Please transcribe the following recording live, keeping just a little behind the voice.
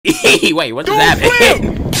Wait, what's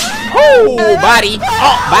happening? Oh, body.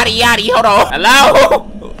 Oh, body yaddy. Hold on.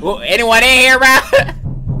 Hello? Anyone in here, bro?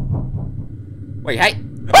 Wait, hey.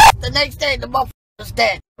 The next day, the motherfucker's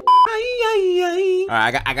dead.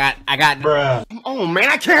 Alright, I got. Bruh. Oh man,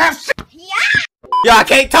 I can't have shit. Yo, I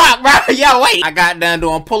can't talk, bro. Yo, wait. I got done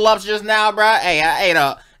doing pull-ups just now, bro. Hey, I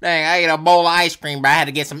ate a bowl of ice cream, bro. I had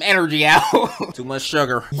to get some energy out. Too much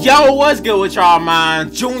sugar. Yo, what's good with y'all,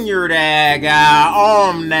 man? Junior that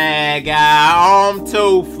guy. That guy.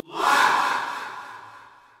 Tooth.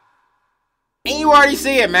 And you already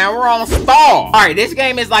see it, man. We're on Stall. Alright, this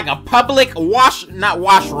game is like a public not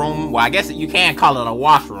washroom. Well, I guess you can call it a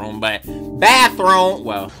washroom, but bathroom.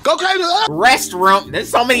 Well, Go crazy. restroom. There's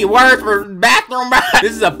so many words for bathroom, bro.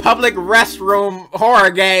 This is a public restroom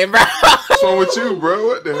horror game, bro. What's wrong with you, bro?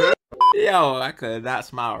 What the heck? Yo, I could not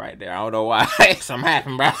smile right there. I don't know why. Something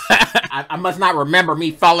happened, bro. I must not remember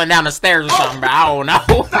me falling down the stairs or something, bro. I don't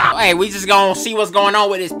know. Hey, we just gonna see what's going on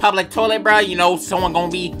with this public toilet, bro. You know, someone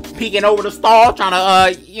gonna be peeking over the stall, trying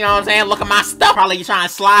to, you know what I'm saying, look at my stuff. Probably trying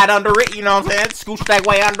to slide under it, you know what I'm saying? Scooch that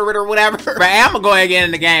way under it or whatever. But hey, I'm gonna go ahead and get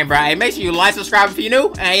in the game, bro. Hey, make sure you like, subscribe if you're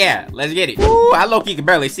new. And yeah, let's get it. Ooh, I low-key can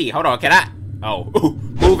barely see. Hold on, can I? Oh,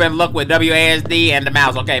 move and look with WASD and the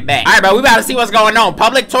mouse. Okay, back. All right, bro, we about to see what's going on.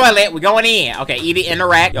 Public toilet, we going in. Okay, eat it,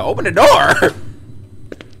 interact. Yo, open the door.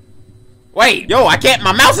 Wait, yo, I can't,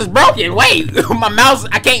 my mouse is broken. Wait, my mouse,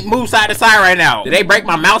 I can't move side to side right now. Did they break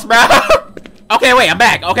my mouse, bro? Okay, wait, I'm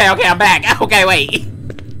back. Okay, I'm back. Okay, wait.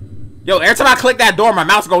 Yo, every time I click that door, my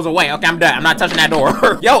mouse goes away. Okay, I'm done. I'm not touching that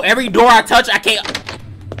door. Yo, every door I touch, I can't.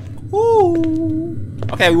 Ooh.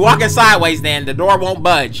 Okay, we walking sideways then. The door won't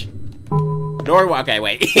budge. Door, okay,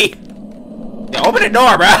 wait. Yo, open the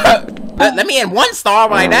door, bro. Let me in one star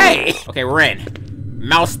by day. Okay, we're in.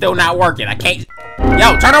 Mouse still not working. I can't.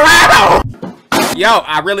 Yo, turn around. Yo,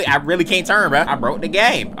 I really can't turn, bro. I broke the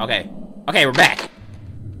game. Okay, we're back.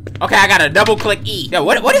 Okay, I gotta double click E. Yo,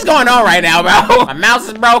 what is going on right now, bro? My mouse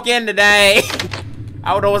is broken today.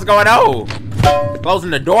 I don't know what's going on.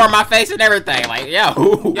 Closing the door in my face and everything. Like, yo,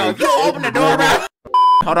 if you open the door, bro.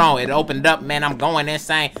 Hold on, it opened up, man. I'm going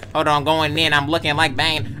insane. Hold on, going in. I'm looking like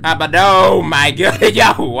Bane. But oh my god,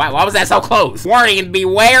 yo, why was that so close? Warning,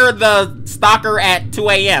 beware the stalker at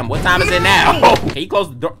 2 a.m. What time is it now? Can you close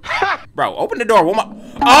the door? Bro, open the door.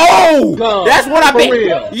 Oh, that's what I've been.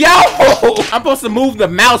 Yo, I'm supposed to move the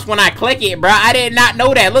mouse when I click it, bro. I did not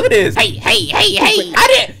know that. Look at this. Hey. I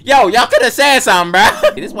didn't. Yo, y'all could have said something,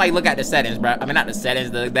 bro. This is why you look at the settings, bro. I mean, not the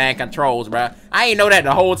settings, the dang controls, bro. I ain't know that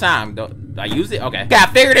the whole time. Do I use it? Okay. I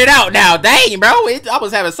figured it out now. Dang, bro. I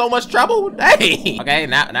was having so much trouble. Dang. Okay,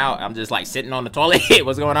 now I'm just like sitting on the toilet.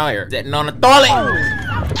 What's going on here? Sitting on the toilet.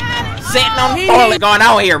 Sitting on the toilet. Going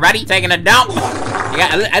on here, buddy? Taking a dump.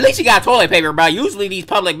 At least you got toilet paper, bro. Usually these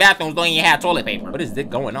public bathrooms don't even have toilet paper. What is this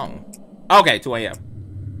going on? Okay, 2 a.m.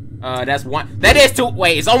 That's one. That is 2.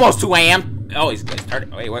 Wait, it's almost 2 a.m. Oh, it's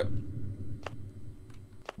 30. Wait, what?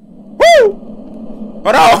 Woo!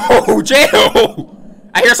 Hold on. Chill.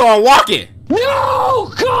 I hear someone walking.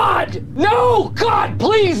 No, God! No, God,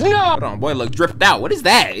 please, no! Hold on, boy, look dripped out. What is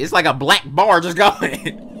that? It's like a black bar just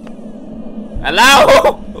going.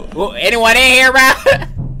 Hello? Anyone in here, bro?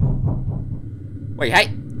 Wait,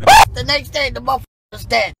 hey. The next day, the motherfucker's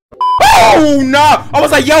dead. Oh, no! I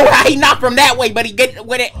was like, yo, how he knocked from that way, but he get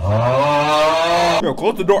with it. Yo,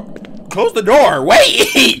 close the door. Close the door.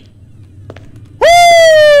 Wait. Woo!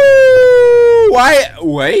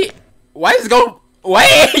 Wait. Why is it go?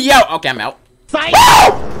 Wait, yo, okay, I'm out.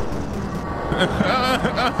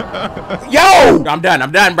 Yo, I'm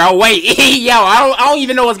done, bro. Wait, yo, I don't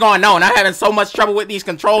even know what's going on. I'm having so much trouble with these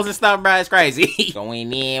controls and stuff, bro. It's crazy.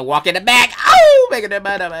 Going in, walk in the back. Oh, make it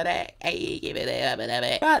about that. Hey, give it up,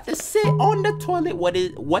 about to sit on the toilet.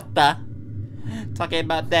 What the? Talking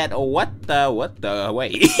about that. What the?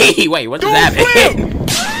 Wait, what's happening?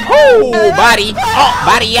 Oh, body. Oh,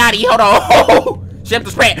 body yaddy. Hold on. Oh, shift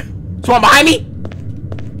the spread. Someone behind me.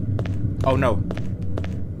 Oh no.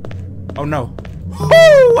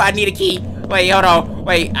 Woo! I need a key. Wait, hold on.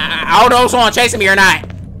 Wait, I don't know if someone chasing me or not.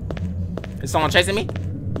 Is someone chasing me?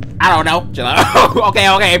 I don't know. Chill out.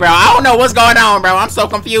 Okay, bro. I don't know what's going on, bro. I'm so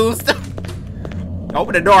confused.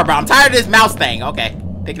 Open the door, bro. I'm tired of this mouse thing. Okay,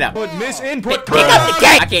 pick it up. Pick up the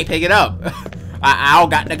game. I can't pick it up. I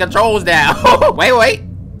don't got the controls down. Wait.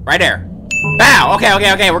 Right there. Bow.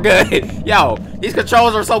 Okay. We're good. Yo, these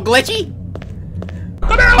controls are so glitchy.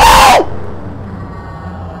 Oh!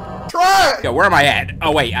 Try. Yo, where am I at?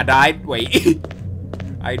 Oh, wait, I died. Wait.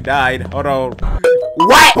 I died. Hold on.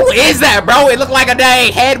 What? Who is that, bro? It looked like a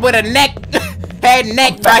dang head with a neck. Head and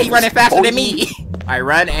neck, bro. He running faster than me. I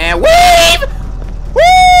run and weave.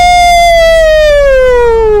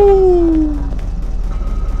 Woo!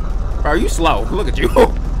 Bro, you slow. Look at you.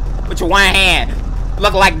 With your one hand.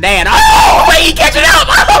 Look like Dan. Oh, wait, he catching up.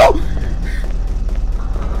 Oh!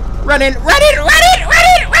 Running.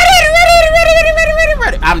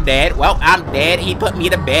 I'm dead. Well, I'm dead. He put me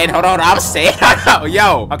to bed. Hold on, I'm sick.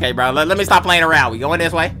 Yo. Okay, bro, let me stop playing around. We going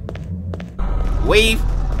this way? Weave.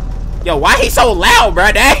 Yo, why he so loud,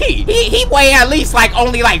 bro? Dang. He weigh at least like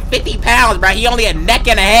only like 50 pounds, bro. He only a neck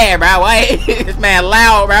and a half, bro. Why? This man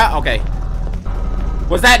loud, bro. Okay.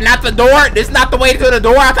 Was that not the door? This is not the way to the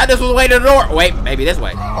door? I thought this was the way to the door. Wait, maybe this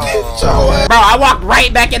way. Bro, I walked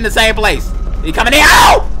right back in the same place. He coming in.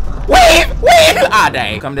 Oh! Weave! Ah,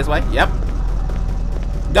 dang. Come this way. Yep.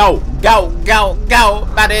 Go.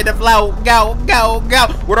 About to hit the flow. Go.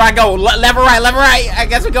 Where do I go? Left or right? I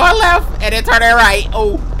guess we're going left and then turn it right.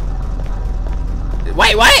 Oh.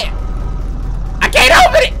 Wait, what? I can't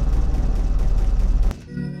open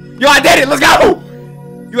it. Yo, I did it. Let's go.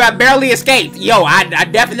 You have barely escaped. Yo, I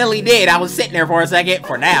definitely did. I was sitting there for a second.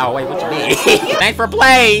 For now. Wait, what you mean? Thanks for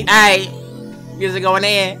playing. Hey, music going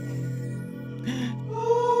in.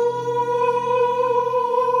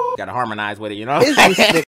 Gotta harmonize with it, you know?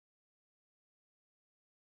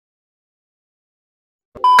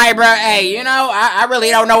 Alright, bro, hey, you know, I really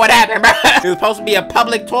don't know what happened, bro. It was supposed to be a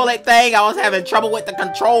public toilet thing. I was having trouble with the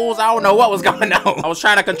controls. I don't know what was going on. I was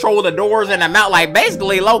trying to control the doors and the mount, like,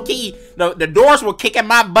 basically, low-key, the doors were kicking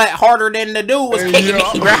my butt harder than the dude was kicking me,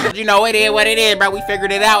 bro. You know, it is what it is, bro. We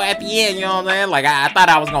figured it out at the end, you know what I'm saying? Like, I thought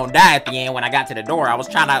I was gonna die at the end when I got to the door. I was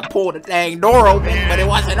trying to pull the dang door open, but it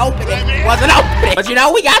wasn't opening. But, you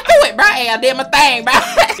know, we got through it, bro. Hey, I did my thing, bro.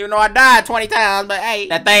 Even though I died 20 times, but, hey,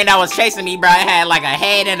 that thing that was chasing me, bro, it had, like, a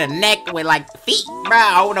head and a neck with like feet, bro.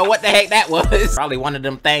 I don't know what the heck that was. Probably one of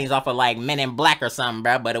them things off of like Men in Black or something,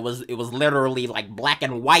 bro. But it was literally like black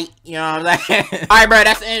and white. You know what I'm saying? All right, bro.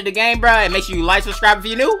 That's the end of the game, bro. And make sure you like, subscribe if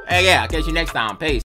you're new. And yeah, I'll catch you next time. Peace.